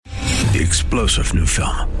The explosive new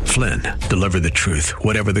film, Flynn, deliver the truth,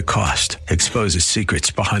 whatever the cost, exposes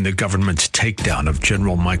secrets behind the government's takedown of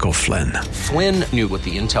General Michael Flynn. Flynn knew what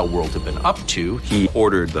the intel world had been up to. He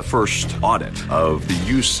ordered the first audit of the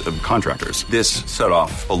use of contractors. This set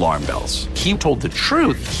off alarm bells. He told the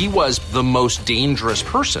truth. He was the most dangerous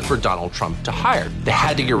person for Donald Trump to hire. They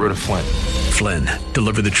had to get rid of Flynn. Flynn,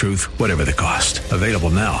 deliver the truth, whatever the cost. Available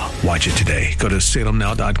now. Watch it today. Go to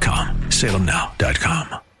salemnow.com.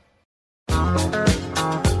 salemnow.com.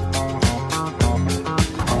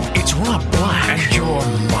 It's Rob Black and your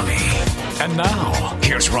money. And now,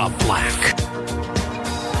 here's Rob Black.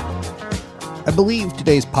 I believe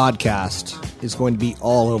today's podcast is going to be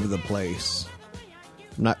all over the place.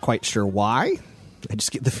 I'm not quite sure why. I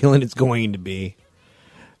just get the feeling it's going to be.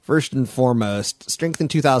 First and foremost, strength in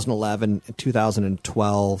 2011 and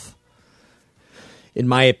 2012, in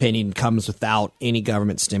my opinion, comes without any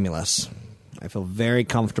government stimulus. I feel very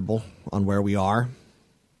comfortable on where we are.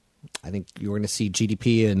 I think you're going to see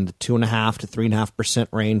GDP in the 2.5% to 3.5%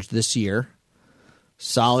 range this year.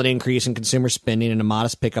 Solid increase in consumer spending and a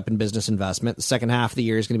modest pickup in business investment. The second half of the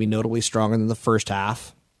year is going to be notably stronger than the first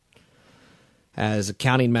half, as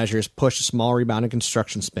accounting measures push a small rebound in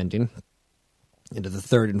construction spending into the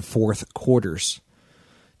third and fourth quarters.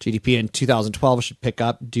 GDP in 2012 should pick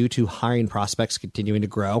up due to hiring prospects continuing to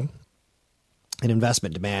grow and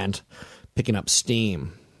investment demand picking up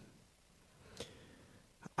steam.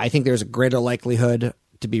 I think there's a greater likelihood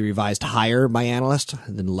to be revised higher by analysts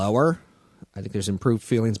than lower. I think there's improved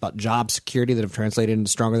feelings about job security that have translated into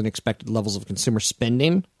stronger than expected levels of consumer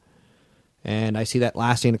spending. And I see that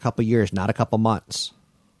lasting a couple years, not a couple months.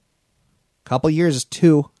 A couple years is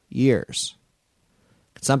 2 years.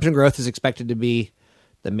 Consumption growth is expected to be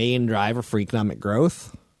the main driver for economic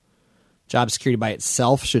growth. Job security by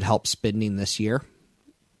itself should help spending this year,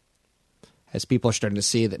 as people are starting to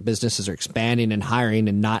see that businesses are expanding and hiring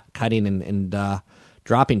and not cutting and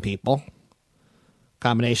dropping people.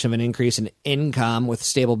 Combination of an increase in income with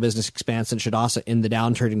stable business expansion should also end the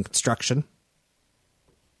downturn in construction.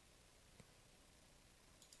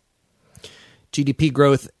 GDP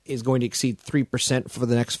growth is going to exceed 3% for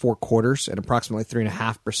the next 4 quarters and approximately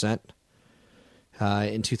 3.5%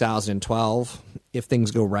 in 2012. If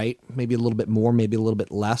things go right, maybe a little bit more, maybe a little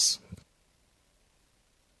bit less.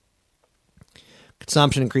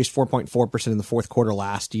 Consumption increased 4.4% in the fourth quarter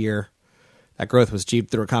last year. That growth was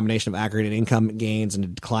achieved through a combination of aggregate income gains and a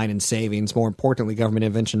decline in savings. More importantly, government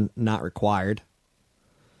intervention not required.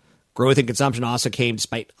 Growth in consumption also came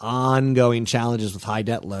despite ongoing challenges with high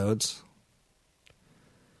debt loads.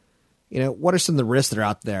 What are some of the risks that are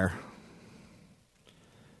out there?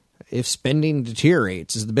 If spending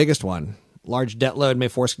deteriorates is the biggest one. Large debt load may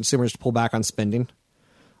force consumers to pull back on spending.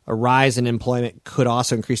 A rise in employment could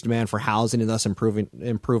also increase demand for housing and thus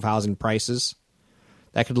improve housing prices.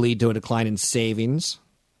 That could lead to a decline in savings.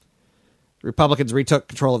 The Republicans retook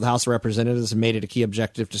control of the House of Representatives and made it a key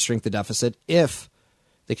objective to shrink the deficit. If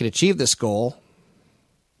they could achieve this goal,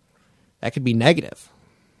 that could be negative.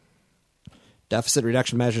 Deficit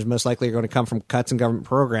reduction measures most likely are going to come from cuts in government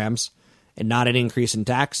programs and not an increase in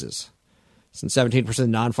taxes. Since 17% of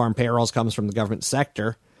non-farm payrolls comes from the government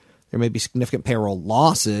sector, there may be significant payroll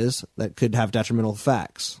losses that could have detrimental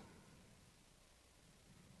effects.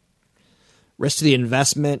 Risk to the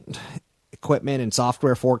investment, equipment, and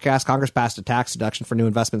software forecast. Congress passed a tax deduction for new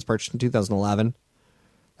investments purchased in 2011.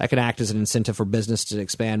 That can act as an incentive for business to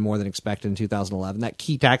expand more than expected in 2011. That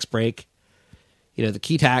key tax break, the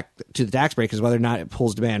key to the tax break is whether or not it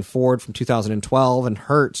pulls demand forward from 2012 and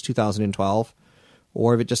hurts 2012,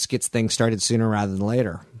 or if it just gets things started sooner rather than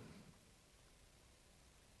later.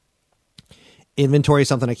 Inventory is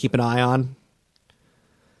something I keep an eye on.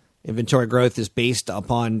 Inventory growth is based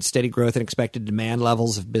upon steady growth and expected demand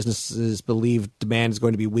levels. If businesses believe demand is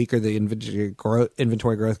going to be weaker, the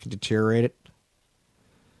inventory growth can deteriorate it.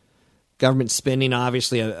 Government spending,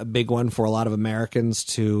 obviously a big one for a lot of Americans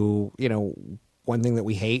to, one thing that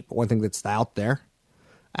we hate, but one thing that's out there.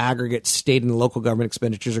 Aggregate state and local government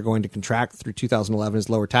expenditures are going to contract through 2011 as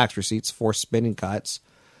lower tax receipts force spending cuts.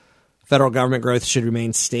 Federal government growth should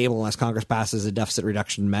remain stable unless Congress passes a deficit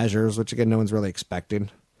reduction measures, which, again, no one's really expecting.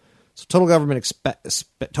 So total government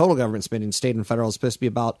spending, state and federal, is supposed to be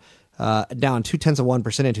about down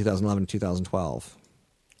 0.2% in 2011 and 2012.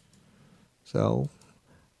 So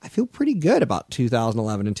I feel pretty good about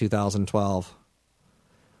 2011 and 2012.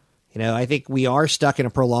 I think we are stuck in a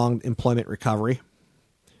prolonged employment recovery.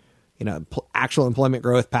 Actual employment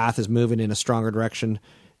growth path is moving in a stronger direction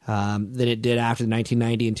than it did after the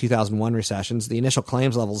 1990 and 2001 recessions. The initial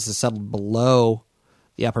claims levels have settled below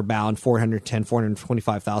the upper bound, 410,000,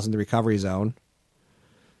 425,000, the recovery zone.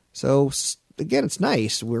 So again, it's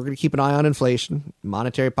nice. We're going to keep an eye on inflation,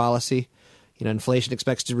 monetary policy. Inflation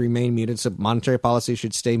expects to remain muted, so monetary policy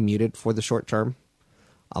should stay muted for the short term.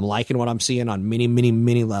 I'm liking what I'm seeing on many, many,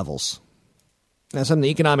 many levels. Now, some of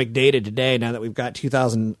the economic data today, now that we've got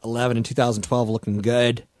 2011 and 2012 looking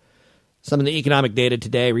good, some of the economic data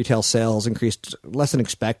today, retail sales increased less than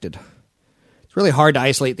expected. It's really hard to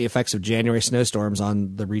isolate the effects of January snowstorms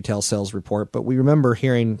on the retail sales report, but we remember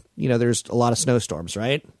hearing, there's a lot of snowstorms,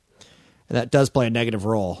 right? And that does play a negative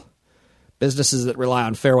role. Businesses that rely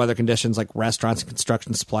on fair weather conditions like restaurants and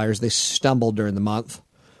construction suppliers, they stumbled during the month.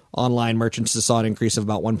 Online merchants saw an increase of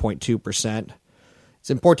about 1.2%. It's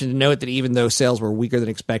important to note that even though sales were weaker than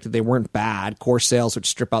expected, they weren't bad. Core sales, which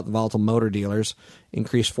strip out the volatile motor dealers,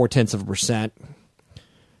 increased 0.4%.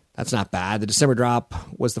 That's not bad. The December drop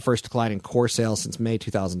was the first decline in core sales since May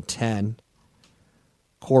 2010.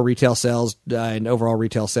 Core retail sales and overall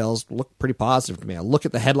retail sales look pretty positive to me. A look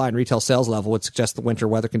at the headline retail sales level would suggest the winter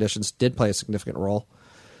weather conditions did play a significant role.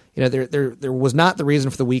 There was not the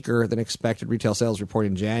reason for the weaker than expected retail sales report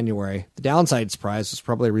in January. The downside surprise was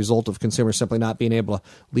probably a result of consumers simply not being able to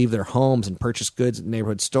leave their homes and purchase goods at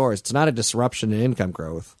neighborhood stores. It's not a disruption in income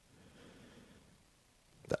growth.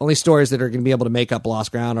 The only stores that are going to be able to make up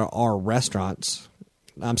lost ground are restaurants.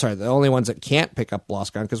 I'm sorry, the only ones that can't pick up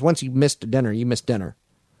lost ground, because once you missed dinner, you missed dinner.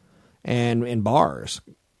 And in bars,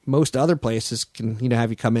 most other places can have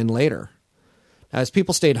you come in later. Now, as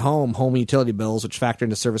people stayed home utility bills, which factor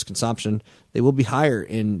into service consumption, they will be higher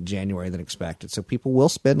in January than expected. So people will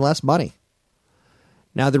spend less money.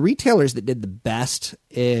 Now, the retailers that did the best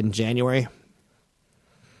in January,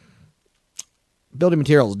 building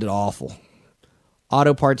materials did awful.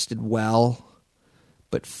 Auto parts did well,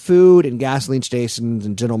 but food and gasoline stations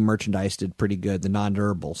and general merchandise did pretty good, the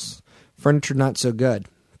non-durables. Furniture, not so good.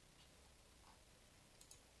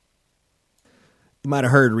 You might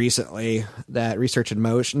have heard recently that Research in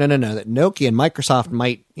Motion, that Nokia and Microsoft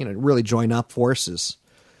might, really join up forces.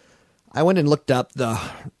 I went and looked up the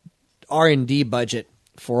R&D budget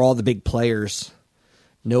for all the big players,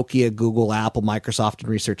 Nokia, Google, Apple, Microsoft, and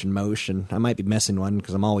Research in Motion. I might be missing one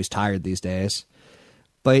because I'm always tired these days.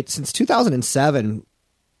 But since 2007,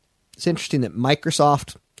 it's interesting that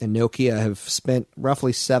Microsoft and Nokia have spent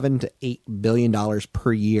roughly $7 to $8 billion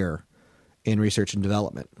per year in research and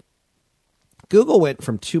development. Google went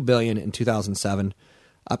from $2 billion in 2007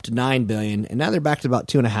 up to $9 billion, and now they're back to about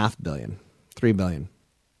 $2.5 billion, $3 billion.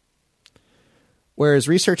 Whereas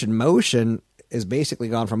Research in Motion has basically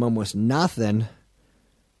gone from almost nothing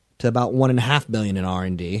to about $1.5 billion in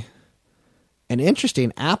R&D. And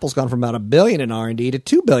interesting, Apple's gone from about $1 billion in R&D to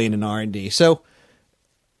 $2 billion in R&D. So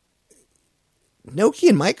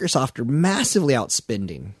Nokia and Microsoft are massively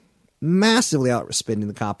outspending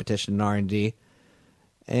the competition in R&D.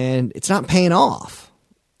 And it's not paying off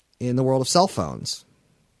in the world of cell phones.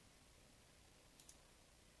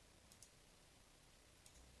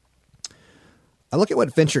 I look at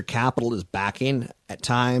what venture capital is backing at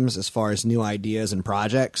times as far as new ideas and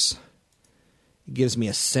projects. It gives me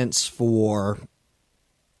a sense for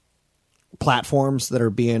platforms that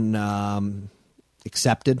are being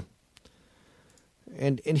accepted.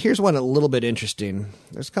 And here's one a little bit interesting.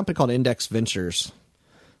 There's a company called Index Ventures.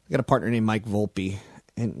 They got a partner named Mike Volpe.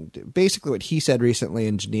 And basically what he said recently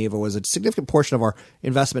in Geneva was a significant portion of our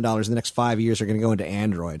investment dollars in the next 5 years are going to go into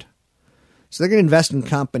Android. So they're going to invest in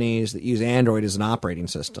companies that use Android as an operating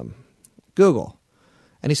system. Google.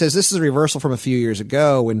 And he says this is a reversal from a few years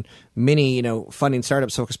ago when many, funding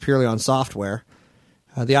startups focus purely on software.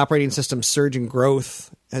 The operating system surge in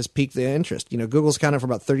growth has piqued the interest. Google's accounted for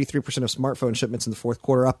about 33% of smartphone shipments in the fourth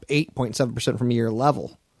quarter, up 8.7% from a year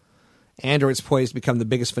level. Android's poised to become the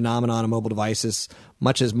biggest phenomenon on mobile devices,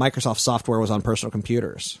 much as Microsoft software was on personal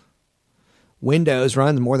computers. Windows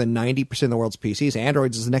runs more than 90% of the world's PCs.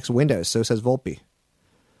 Android is the next Windows, so says Volpe.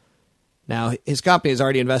 Now, his company has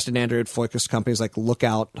already invested in Android-focused companies like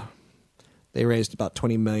Lookout. They raised about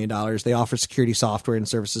 $20 million. They offer security software and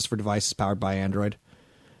services for devices powered by Android,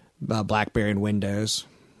 BlackBerry and Windows.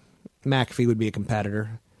 McAfee would be a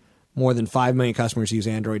competitor. More than 5 million customers use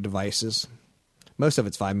Android devices. Most of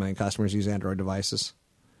its 5 million customers use Android devices.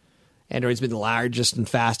 Android's been the largest and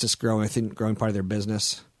fastest growing part of their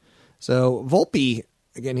business. So Volpe,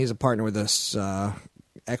 again, he's a partner with this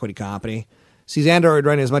equity company, sees Android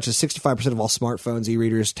running as much as 65% of all smartphones,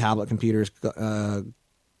 e-readers, tablet computers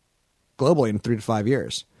globally in 3 to 5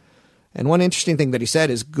 years. And one interesting thing that he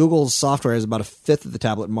said is Google's software is about a fifth of the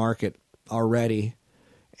tablet market already.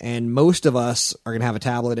 And most of us are going to have a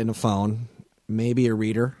tablet and a phone, maybe a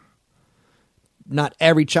reader. Not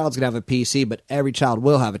every child's going to have a PC, but every child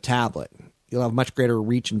will have a tablet. You'll have much greater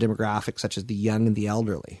reach in demographics such as the young and the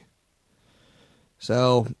elderly.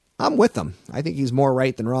 So I'm with him. I think he's more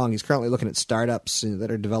right than wrong. He's currently looking at startups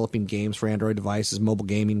that are developing games for Android devices, mobile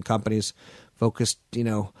gaming companies focused,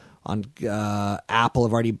 on Apple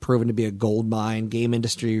have already proven to be a gold mine. Game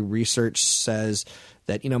industry research says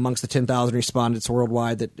that, amongst the 10,000 respondents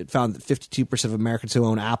worldwide, that it found that 52% of Americans who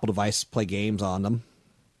own Apple devices play games on them.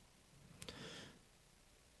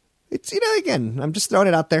 It's, again, I'm just throwing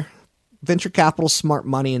it out there. Venture capital, smart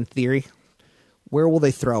money in theory. Where will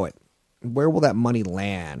they throw it? Where will that money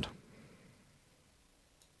land?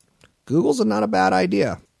 Google's not a bad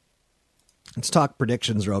idea. Let's talk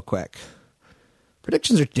predictions real quick.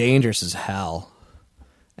 Predictions are dangerous as hell,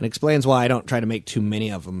 and explains why I don't try to make too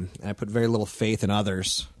many of them, and I put very little faith in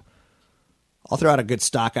others. I'll throw out a good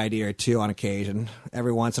stock idea or two on occasion.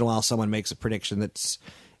 Every once in a while, someone makes a prediction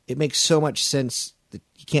it makes so much sense that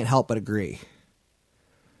you can't help but agree.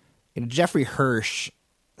 Jeffrey Hirsch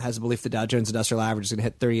has the belief the Dow Jones Industrial Average is going to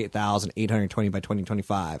hit 38,820 by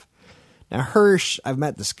 2025. Now, Hirsch, I've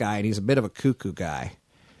met this guy, and he's a bit of a cuckoo guy.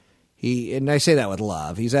 And I say that with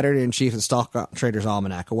love. He's editor-in-chief of the Stock Traders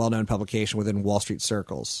Almanac, a well-known publication within Wall Street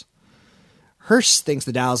circles. Hirsch thinks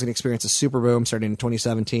the Dow is going to experience a super boom starting in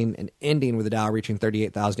 2017 and ending with the Dow reaching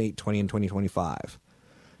 38,820 in 2025.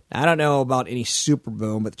 Now, I don't know about any super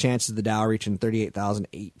boom, but the chances of the Dow reaching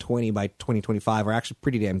 38,820 by 2025 are actually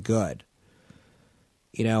pretty damn good.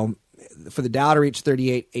 For the Dow to reach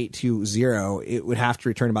 38,820, it would have to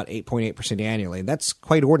return about 8.8% annually, and that's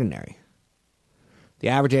quite ordinary. The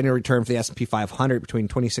average annual return for the S&P 500 between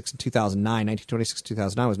 1926 and 2009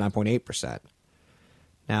 was 9.8%.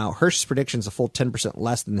 Now, Hirsch's prediction is a full 10%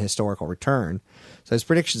 less than the historical return, so his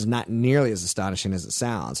prediction is not nearly as astonishing as it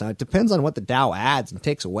sounds. Now, it depends on what the Dow adds and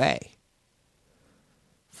takes away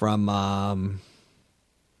from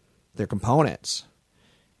their components.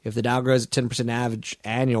 If the Dow grows at 10% average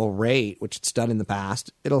annual rate, which it's done in the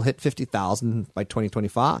past, it'll hit 50,000 by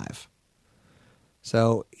 2025.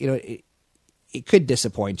 So, it could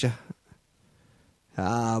disappoint you.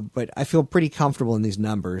 But I feel pretty comfortable in these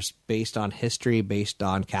numbers based on history, based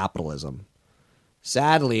on capitalism.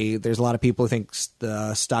 Sadly, there's a lot of people who think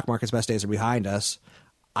the stock market's best days are behind us.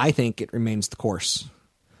 I think it remains the course.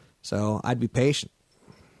 So I'd be patient.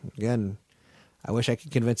 Again, I wish I could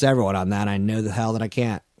convince everyone on that. I know the hell that I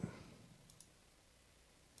can't.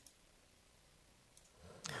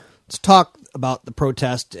 Let's talk about the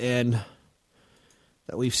protest that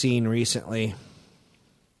we've seen recently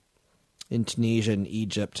in Tunisia and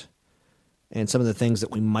Egypt, and some of the things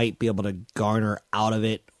that we might be able to garner out of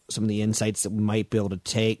it, some of the insights that we might be able to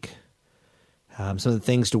take, some of the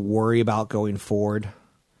things to worry about going forward,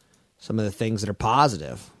 some of the things that are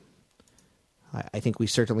positive. I think we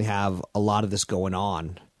certainly have a lot of this going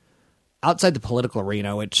on. Outside the political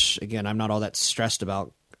arena, which, again, I'm not all that stressed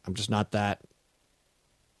about. I'm just not that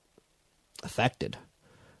affected.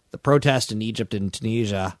 The protest in Egypt and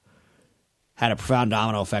Tunisia had a profound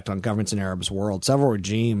domino effect on governments in the Arab world. Several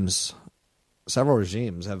regimes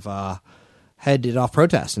have headed off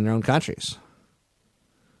protests in their own countries.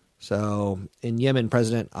 So in Yemen,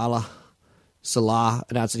 President Allah Salah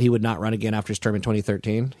announced that he would not run again after his term in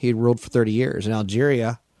 2013. He had ruled for 30 years. In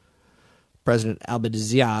Algeria, President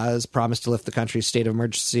Abdelaziz promised to lift the country's state of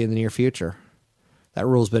emergency in the near future. That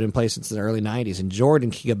rule has been in place since the early 90s. In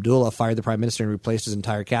Jordan, King Abdullah fired the prime minister and replaced his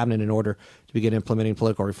entire cabinet in order to begin implementing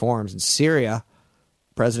political reforms. In Syria,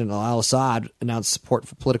 President al-Assad announced support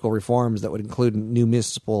for political reforms that would include new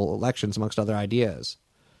municipal elections, amongst other ideas.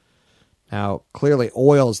 Now, clearly,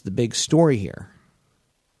 oil is the big story here.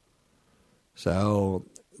 So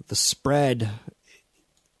the spread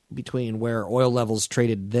between where oil levels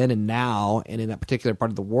traded then and now, and in that particular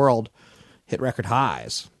part of the world, hit record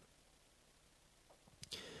highs.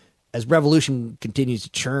 As revolution continues to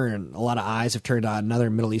churn, a lot of eyes have turned on another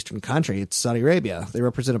Middle Eastern country. It's Saudi Arabia. They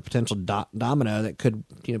represent a potential domino that could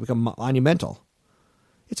become monumental.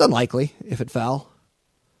 It's unlikely if it fell.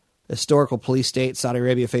 Historical police state, Saudi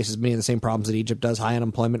Arabia faces many of the same problems that Egypt does: high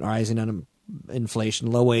unemployment, rising inflation,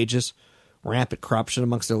 low wages, rampant corruption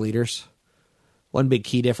amongst their leaders. One big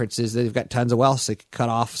key difference is that they've got tons of wealth, so they could cut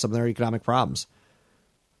off some of their economic problems.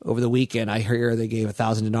 Over the weekend, I hear they gave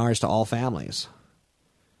 1,000 dinars to all families.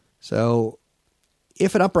 So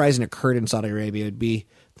if an uprising occurred in Saudi Arabia, it would be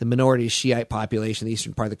the minority Shiite population in the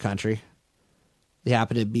eastern part of the country. They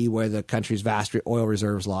happen to be where the country's vast oil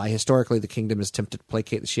reserves lie. Historically, the kingdom has attempted to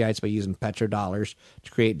placate the Shiites by using petrodollars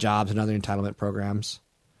to create jobs and other entitlement programs.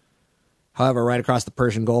 However, right across the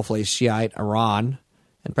Persian Gulf lays Shiite Iran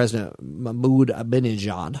and President Mahmoud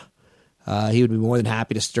Ahmadinejad. He would be more than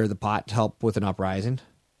happy to stir the pot to help with an uprising.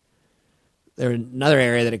 Another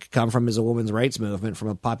area that it could come from is a women's rights movement from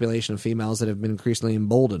a population of females that have been increasingly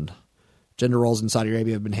emboldened Gender roles in Saudi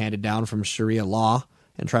Arabia have been handed down from Sharia law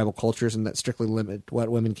and tribal cultures, and that strictly limit what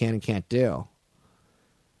women can and can't do.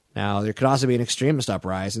 Now, there could also be an extremist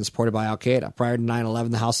uprising supported by al-Qaeda. Prior to 9/11,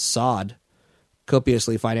 the House of Saud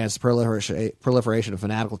copiously financed the proliferation of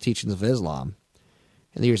fanatical teachings of Islam.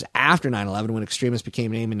 In the years after 9/11, when extremists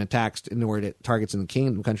became aiming attacks inward targets in the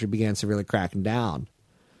kingdom, the country began severely cracking down.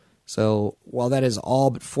 So while that is all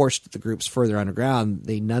but forced the groups further underground,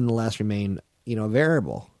 they nonetheless remain, a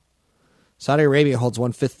variable. Saudi Arabia holds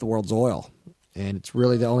 1/5 of the world's oil, and it's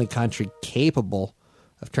really the only country capable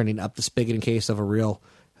of turning up the spigot in case of a real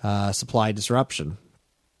supply disruption.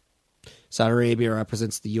 Saudi Arabia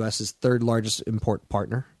represents the U.S.'s third largest import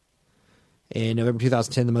partner. In November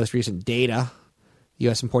 2010, the most recent data, the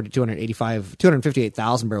U.S. imported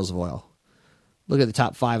 258,000 barrels of oil. Look at the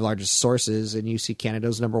top 5 largest sources, and you see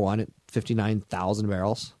Canada's number 1 at 59,000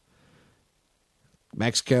 barrels.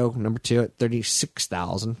 Mexico, number 2 at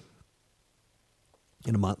 36,000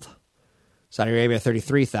 in a month. Saudi Arabia,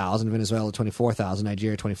 33,000. Venezuela, 24,000.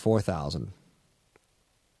 Nigeria, 24,000.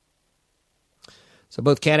 So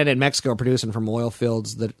both Canada and Mexico are producing from oil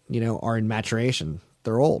fields that, are in maturation.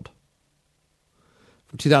 They're old.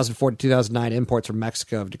 From 2004 to 2009, imports from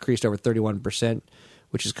Mexico have decreased over 31%,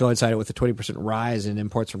 which has coincided with a 20% rise in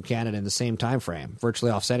imports from Canada in the same time frame,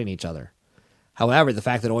 virtually offsetting each other. However, the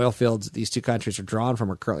fact that oil fields these two countries are drawn from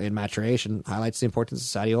are currently in maturation highlights the importance of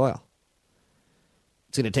Saudi oil.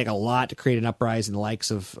 It's going to take a lot to create an uprising in the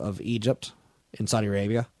likes of Egypt and Saudi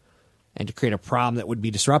Arabia and to create a problem that would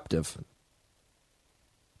be disruptive.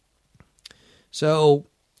 So,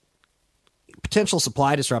 potential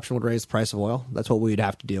supply disruption would raise the price of oil. That's what we would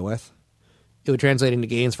have to deal with. It would translate into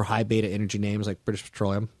gains for high beta energy names like British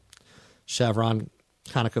Petroleum, Chevron,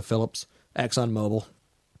 ConocoPhillips, ExxonMobil,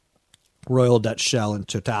 Royal Dutch Shell, and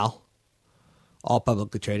Total. All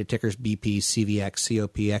publicly traded, tickers BP, CVX,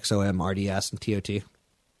 COP, XOM, RDS, and TOT.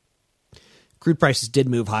 Crude prices did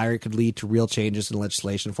move higher. It could lead to real changes in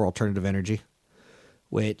legislation for alternative energy,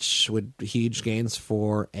 which would huge gains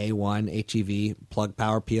for A1, HEV, Plug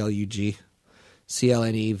Power, PLUG,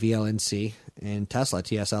 CLNE, VLNC, and Tesla,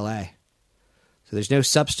 TSLA. So there's no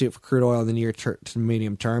substitute for crude oil in the near to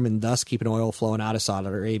medium term, and thus keeping oil flowing out of Saudi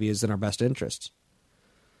Arabia is in our best interests.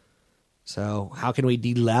 So how can we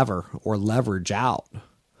delever or leverage out?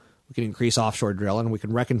 We can increase offshore drilling. We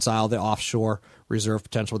can reconcile the offshore reserve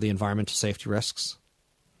potential with the environmental safety risks.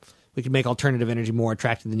 We can make alternative energy more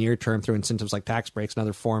attractive in the near term through incentives like tax breaks and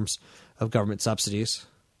other forms of government subsidies.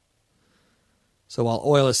 So while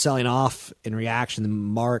oil is selling off in reaction to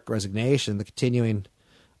market resignation, the continuing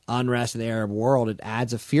unrest in the Arab world, it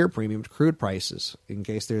adds a fear premium to crude prices in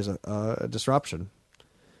case there's a disruption.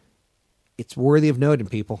 It's worthy of noting,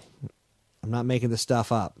 people. I'm not making this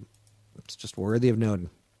stuff up. It's just worthy of noting.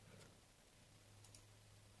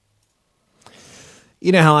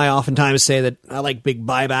 You know how I oftentimes say that I like big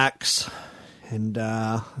buybacks, and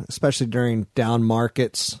especially during down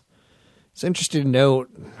markets. It's interesting to note,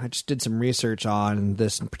 I just did some research on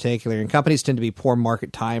this in particular, and companies tend to be poor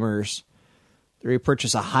market timers. They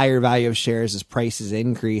repurchase a higher value of shares as prices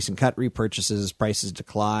increase and cut repurchases as prices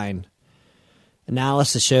decline.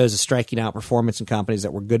 Analysis shows a striking outperformance in companies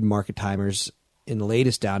that were good market timers in the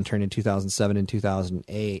latest downturn in 2007 and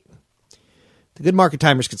 2008. The good market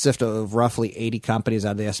timers consist of roughly 80 companies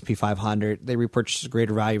out of the S&P 500. They repurchased a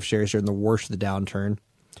greater value of shares during the worst of the downturn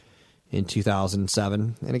in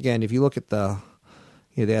 2007. And again, if you look at the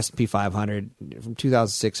S&P 500, from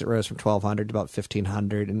 2006 it rose from 1,200 to about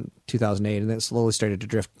 1,500 in 2008, and then it slowly started to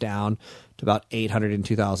drift down to about 800 in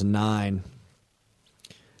 2009.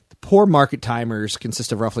 The poor market timers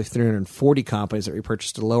consist of roughly 340 companies that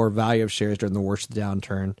repurchased a lower value of shares during the worst of the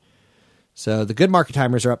downturn. So the good market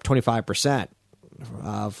timers are up 25%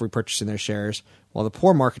 of repurchasing their shares, while the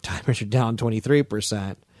poor market timers are down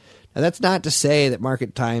 23%. Now, that's not to say that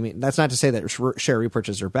share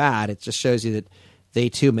repurchases are bad. It just shows you that they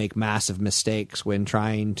too make massive mistakes when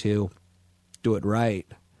trying to do it right.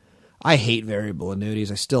 I hate variable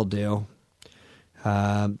annuities. I still do.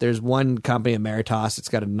 There's one company, Emeritus, that's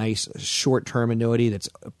got a nice short-term annuity that's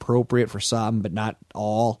appropriate for some, but not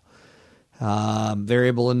all.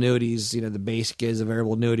 Variable annuities, the basic is a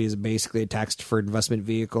variable annuity is basically a tax-deferred investment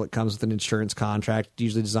vehicle. It comes with an insurance contract,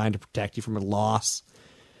 usually designed to protect you from a loss.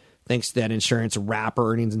 Thanks to that insurance,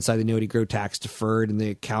 wrapper earnings inside the annuity grow tax-deferred, and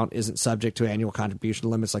the account isn't subject to annual contribution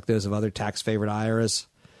limits like those of other tax-favored IRAs.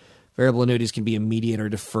 Variable annuities can be immediate or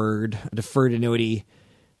deferred. A deferred annuity,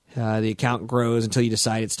 the account grows until you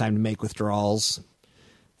decide it's time to make withdrawals.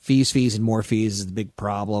 Fees, and more fees is the big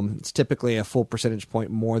problem. It's typically a full percentage point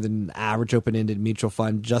more than the average open-ended mutual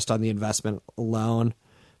fund just on the investment alone,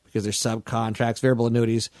 because they're subcontracts. Variable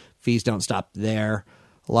annuities, fees don't stop there.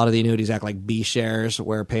 A lot of the annuities act like B shares,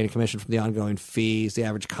 where paying a commission from the ongoing fees. The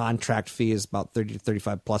average contract fee is about $30 to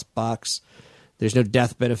 $35 plus. There's no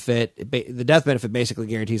death benefit. The death benefit basically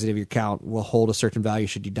guarantees that if your account will hold a certain value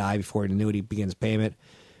should you die before an annuity begins payment.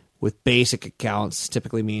 With basic accounts,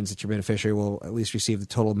 typically means that your beneficiary will at least receive the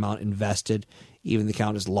total amount invested, even if the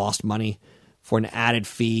account has lost money. For an added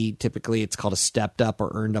fee, typically it's called a stepped up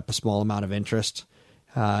or earned up a small amount of interest.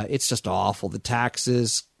 It's just awful. The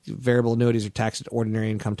taxes, variable annuities are taxed at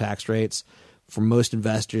ordinary income tax rates. For most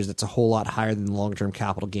investors, that's a whole lot higher than the long-term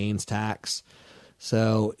capital gains tax.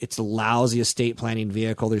 So it's a lousy estate planning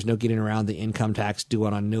vehicle. There's no getting around the income tax due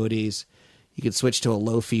on annuities. You could switch to a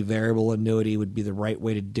low-fee variable annuity would be the right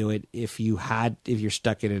way to do it if you're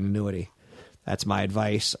stuck in an annuity. That's my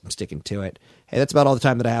advice. I'm sticking to it. Hey, that's about all the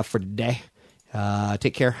time that I have for today.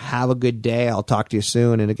 Take care. Have a good day. I'll talk to you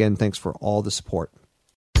soon. And again, thanks for all the support.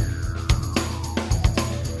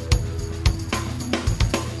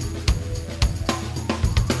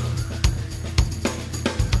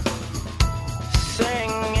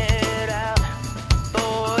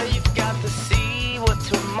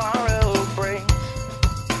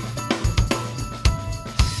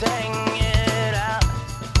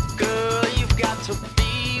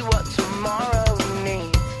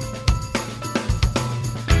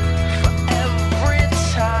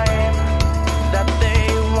 That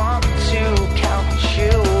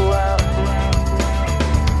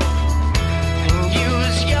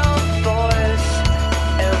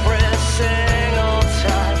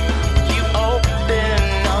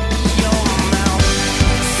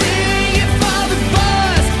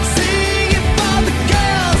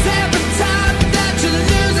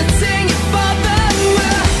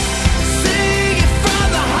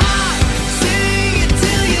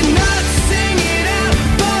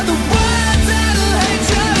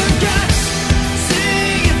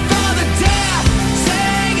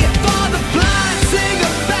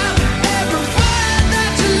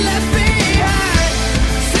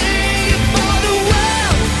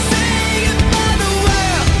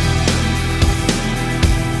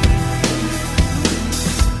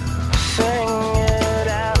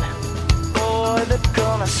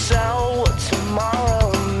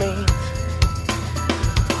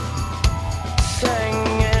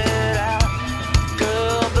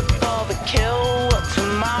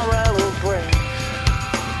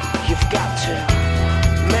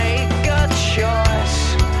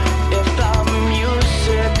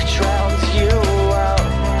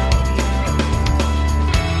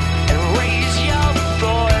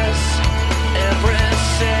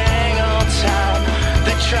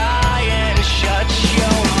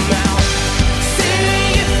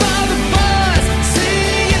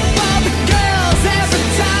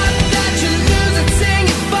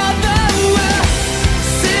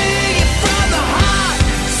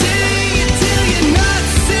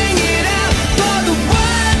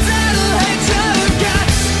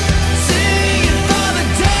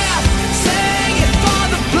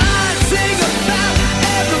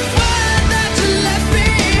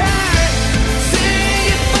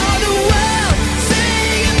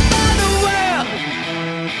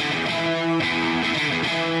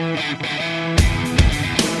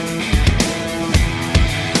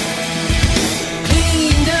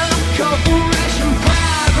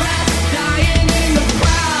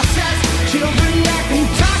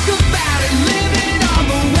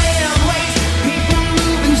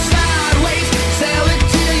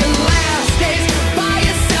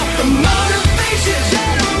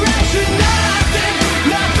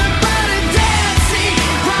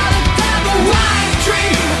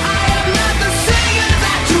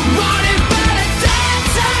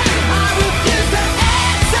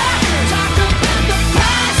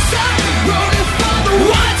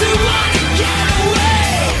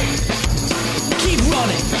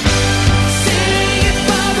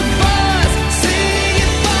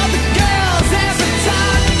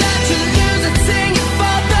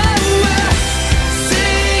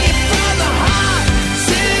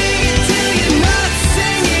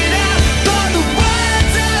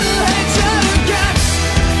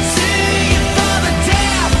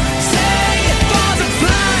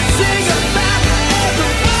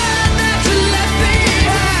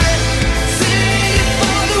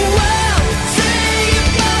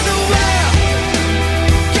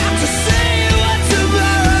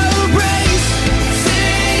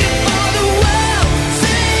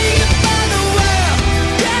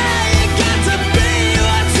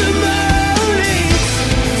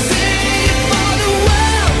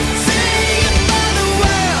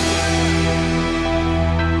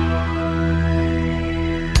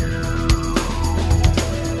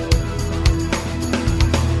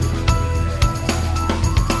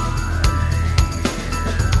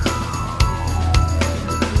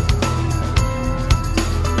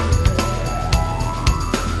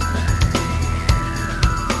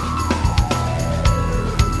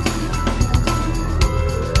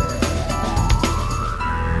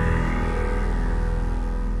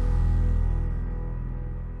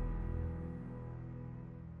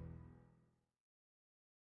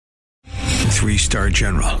Three-star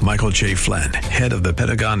general Michael J. Flynn, head of the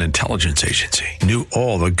Pentagon Intelligence Agency, knew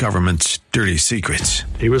all the government's dirty secrets.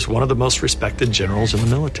 He was one of the most respected generals in the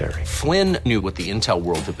military. Flynn knew what the intel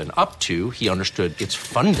world had been up to. He understood its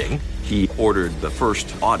funding. He ordered the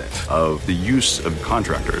first audit of the use of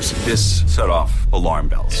contractors. This set off alarm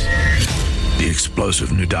bells. The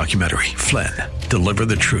explosive new documentary, Flynn, Deliver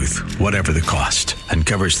the Truth, Whatever the Cost,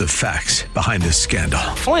 uncovers the facts behind this scandal.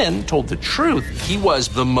 Flynn told the truth. He was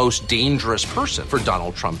the most dangerous person for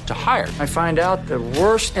Donald Trump to hire. I find out the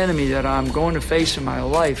worst enemy that I'm going to face in my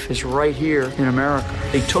life is right here in America.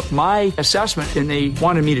 They took my assessment and they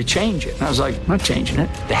wanted me to change it. And I was like, I'm not changing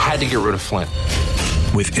it. They had to get rid of Flynn.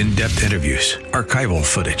 With in-depth interviews, archival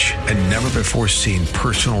footage, and never-before-seen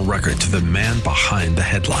personal records of the man behind the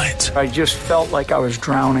headlines. I just felt like I was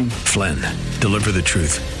drowning. Flynn, Deliver the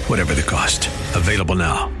Truth, Whatever the Cost. Available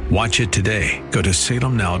now. Watch it today. Go to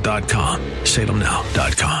salemnow.com.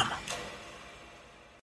 salemnow.com.